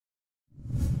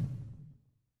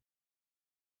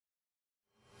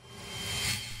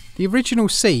The original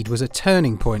Cee'd was a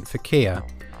turning point for Kia.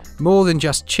 More than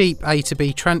just cheap A to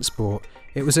B transport,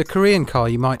 it was a Korean car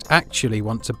you might actually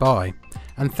want to buy,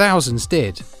 and thousands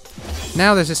did.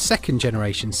 Now there's a second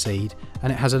generation Cee'd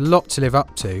and it has a lot to live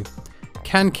up to.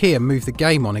 Can Kia move the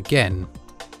game on again?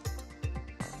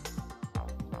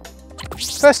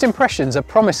 First impressions are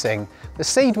promising. The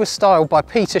Cee'd was styled by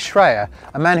Peter Schreier,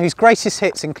 a man whose greatest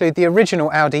hits include the original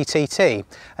Audi TT,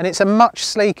 and it's a much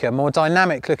sleeker, more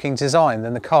dynamic looking design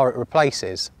than the car it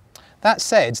replaces. That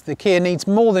said, the Kia needs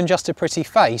more than just a pretty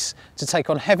face to take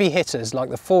on heavy hitters like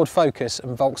the Ford Focus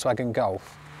and Volkswagen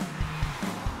Golf.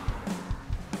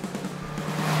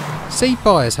 Cee'd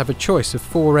buyers have a choice of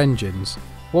 4 engines,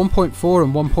 1.4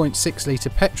 and 1.6 litre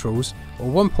petrols or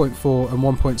 1.4 and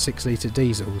 1.6 litre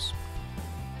diesels.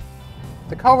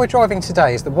 The car we're driving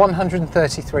today is the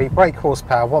 133 brake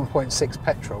horsepower 1.6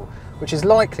 petrol, which is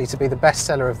likely to be the best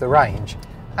seller of the range.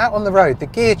 Out on the road, the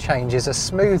gear changes are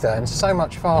smoother and so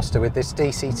much faster with this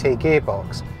DCT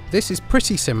gearbox. This is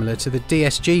pretty similar to the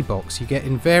DSG box you get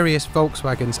in various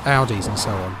Volkswagens, Audis and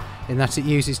so on, in that it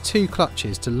uses 2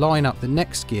 clutches to line up the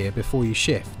next gear before you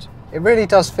shift. It really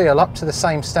does feel up to the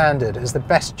same standard as the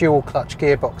best dual clutch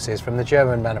gearboxes from the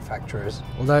German manufacturers.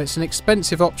 Although it's an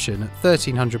expensive option at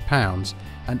 £1,300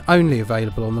 and only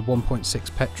available on the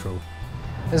 1.6 petrol.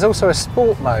 There's also a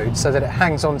sport mode so that it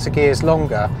hangs on to gears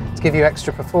longer to give you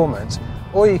extra performance,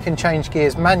 or you can change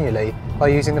gears manually by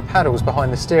using the paddles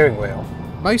behind the steering wheel.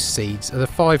 Most Cee'ds are the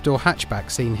 5-door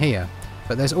hatchback seen here,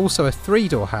 but there's also a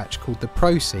 3-door hatch called the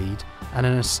Pro Cee'd and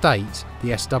an estate,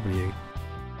 the SW.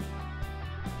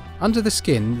 Under the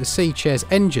skin, the Cee'd shares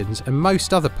engines and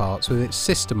most other parts with its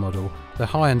sister model, the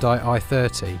Hyundai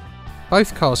i30.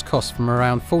 Both cars cost from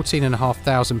around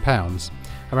 £14,500,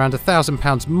 around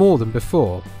 £1,000 more than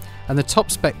before, and the top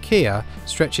spec Kia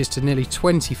stretches to nearly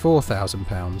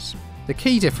 £24,000. The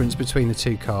key difference between the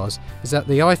two cars is that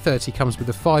the i30 comes with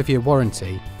a 5-year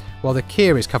warranty, while the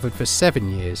Kia is covered for 7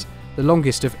 years, the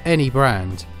longest of any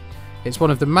brand. It's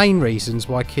one of the main reasons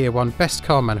why Kia won Best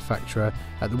Car Manufacturer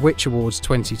at the Which Awards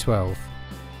 2012.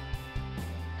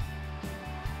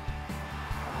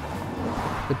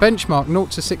 The benchmark 0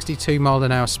 to 62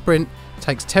 mph sprint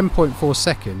takes 10.4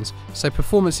 seconds, so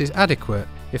performance is adequate,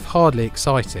 if hardly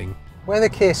exciting. Where the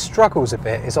Kia struggles a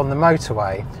bit is on the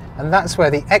motorway, and that's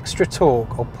where the extra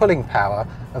torque or pulling power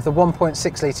of the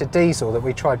 1.6 litre diesel that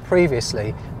we tried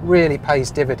previously really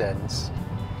pays dividends.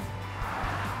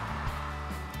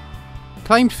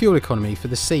 Claimed fuel economy for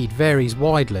the Cee'd varies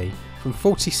widely, from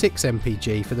 46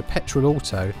 mpg for the petrol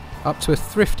auto up to a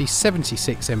thrifty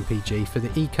 76 mpg for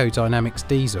the Eco-Dynamics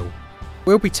diesel.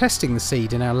 We'll be testing the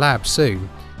Cee'd in our lab soon,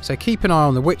 so keep an eye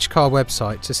on the Which Car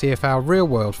website to see if our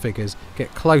real-world figures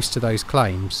get close to those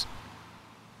claims.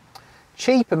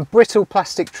 Cheap and brittle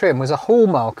plastic trim was a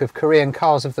hallmark of Korean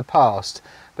cars of the past,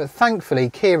 but thankfully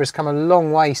Kia has come a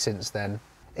long way since then.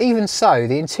 Even so,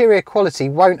 the interior quality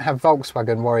won't have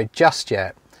Volkswagen worried just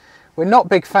yet. We're not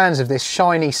big fans of this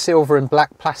shiny silver and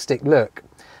black plastic look,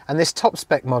 and this top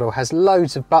spec model has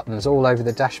loads of buttons all over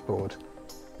the dashboard.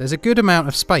 There's a good amount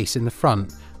of space in the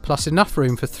front, plus enough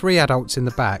room for 3 adults in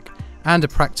the back and a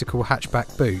practical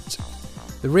hatchback boot.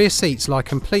 The rear seats lie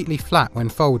completely flat when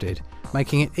folded,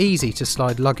 making it easy to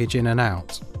slide luggage in and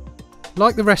out.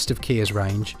 Like the rest of Kia's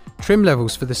range, trim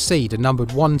levels for the Cee'd are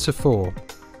numbered 1 to 4.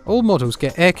 All models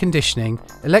get air conditioning,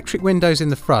 electric windows in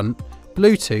the front,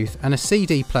 Bluetooth and a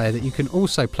CD player that you can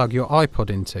also plug your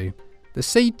iPod into. The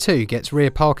Cee'd 2 gets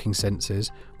rear parking sensors,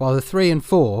 while the 3 and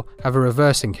 4 have a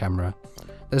reversing camera.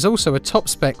 There's also a top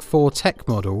spec 4 Tech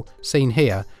model, seen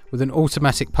here, with an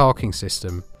automatic parking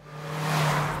system.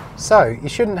 So, you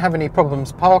shouldn't have any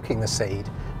problems parking the Cee'd,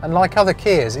 and like other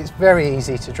Kias, it's very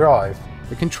easy to drive.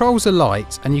 The controls are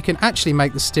light and you can actually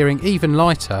make the steering even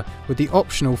lighter with the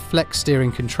optional flex steering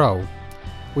control.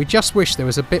 We just wish there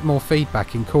was a bit more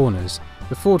feedback in corners.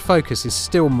 The Ford Focus is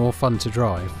still more fun to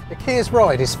drive. The Kia's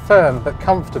ride is firm but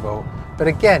comfortable, but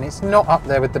again it's not up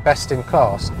there with the best in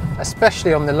class,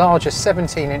 especially on the larger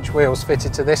 17-inch wheels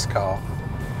fitted to this car.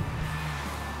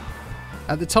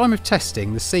 At the time of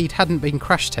testing, the Cee'd hadn't been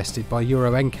crash tested by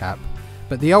Euro NCAP,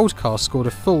 but the old car scored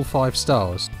a full 5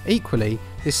 stars. Equally,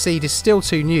 this Cee'd is still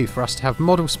too new for us to have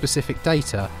model-specific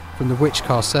data from the Which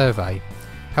Car survey.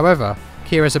 However,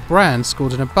 Kia as a brand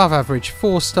scored an above-average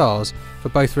 4 stars for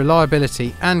both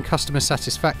reliability and customer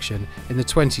satisfaction in the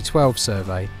 2012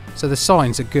 survey, so the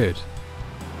signs are good.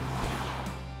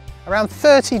 Around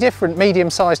 30 different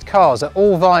medium-sized cars are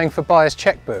all vying for buyers'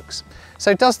 checkbooks.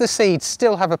 So does the Cee'd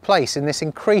still have a place in this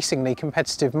increasingly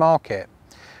competitive market?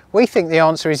 We think the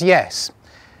answer is yes.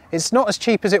 It's not as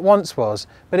cheap as it once was,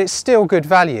 but it's still good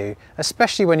value,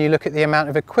 especially when you look at the amount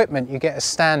of equipment you get as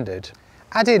standard.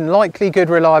 Add in likely good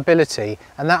reliability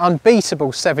and that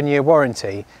unbeatable 7-year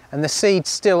warranty, and the Cee'd's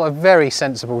still a very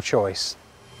sensible choice.